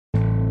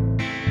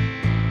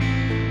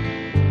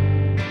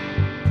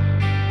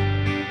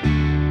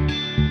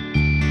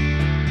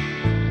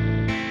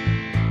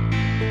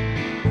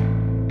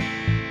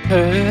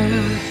Her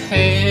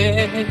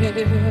hair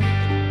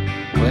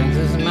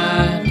cleanses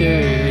my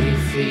dirty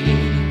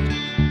feet.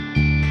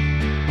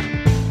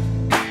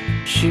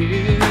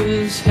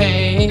 Shoes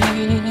hang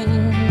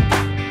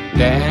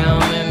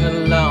down in the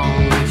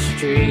lonely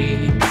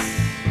streets.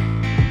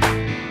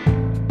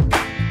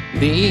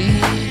 The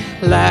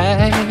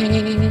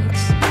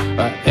lights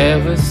are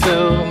ever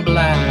so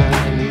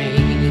blinding me.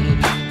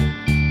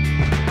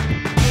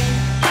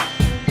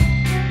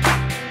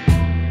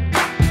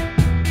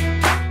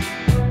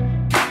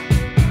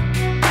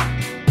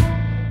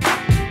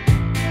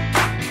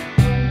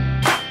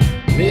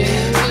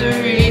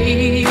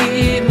 Misery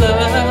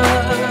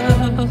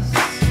loves,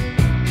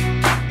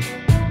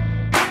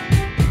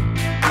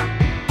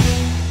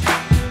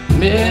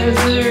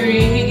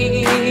 misery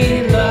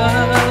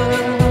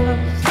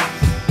loves,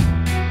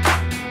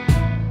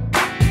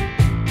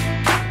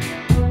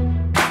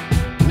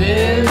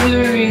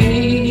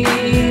 misery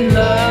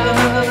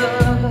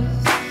loves.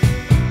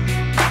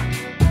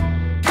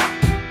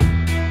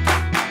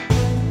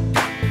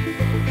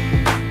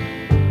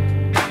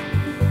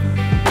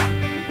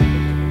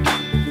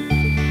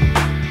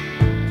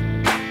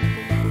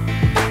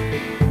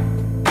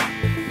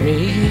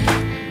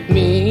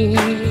 Me,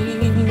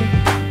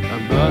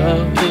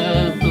 above the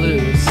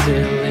blue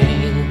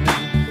ceiling.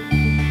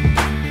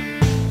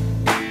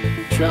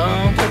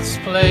 Trumpets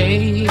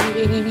play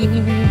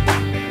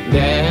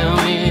down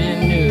in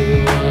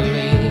New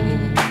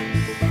Orleans.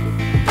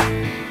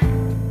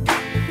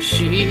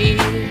 She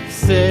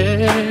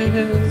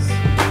says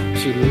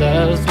she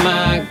loves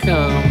my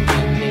company.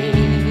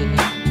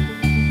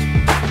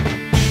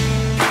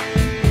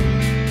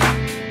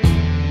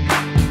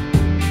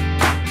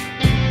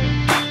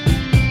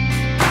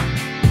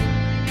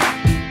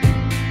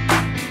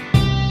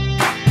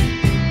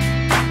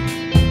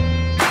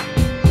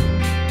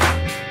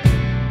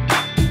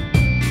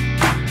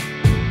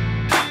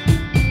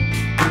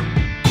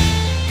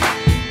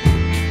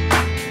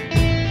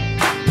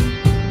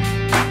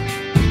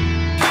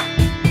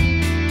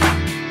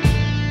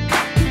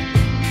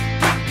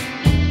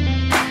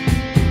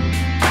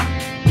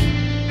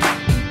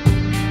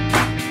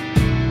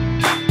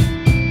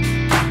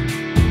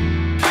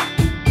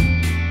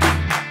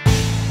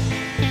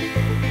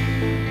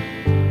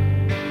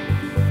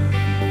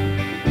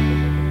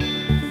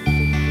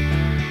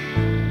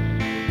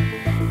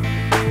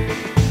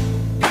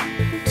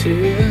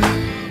 Two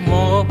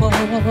more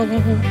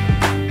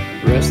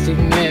rusty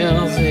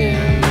nails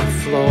in the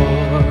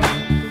floor.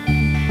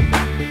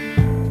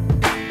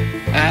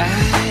 I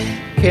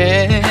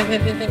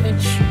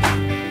catch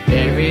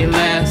every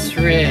last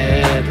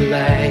red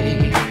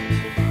light.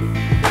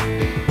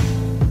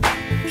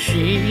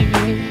 She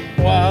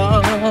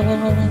walks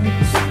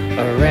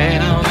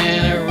around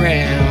and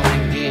around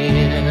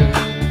again.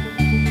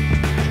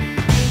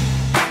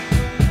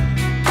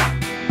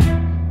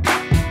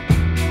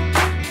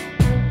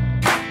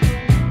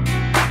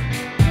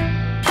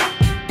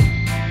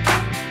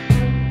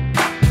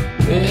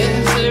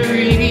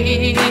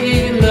 Misery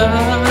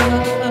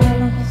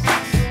loves,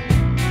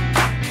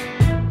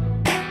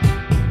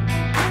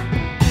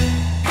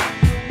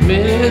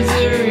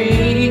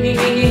 misery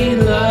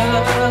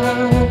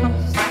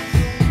loves,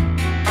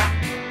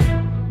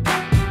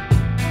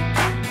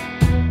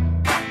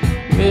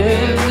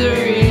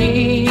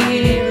 misery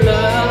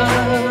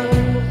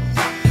loves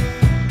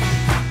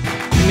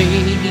me.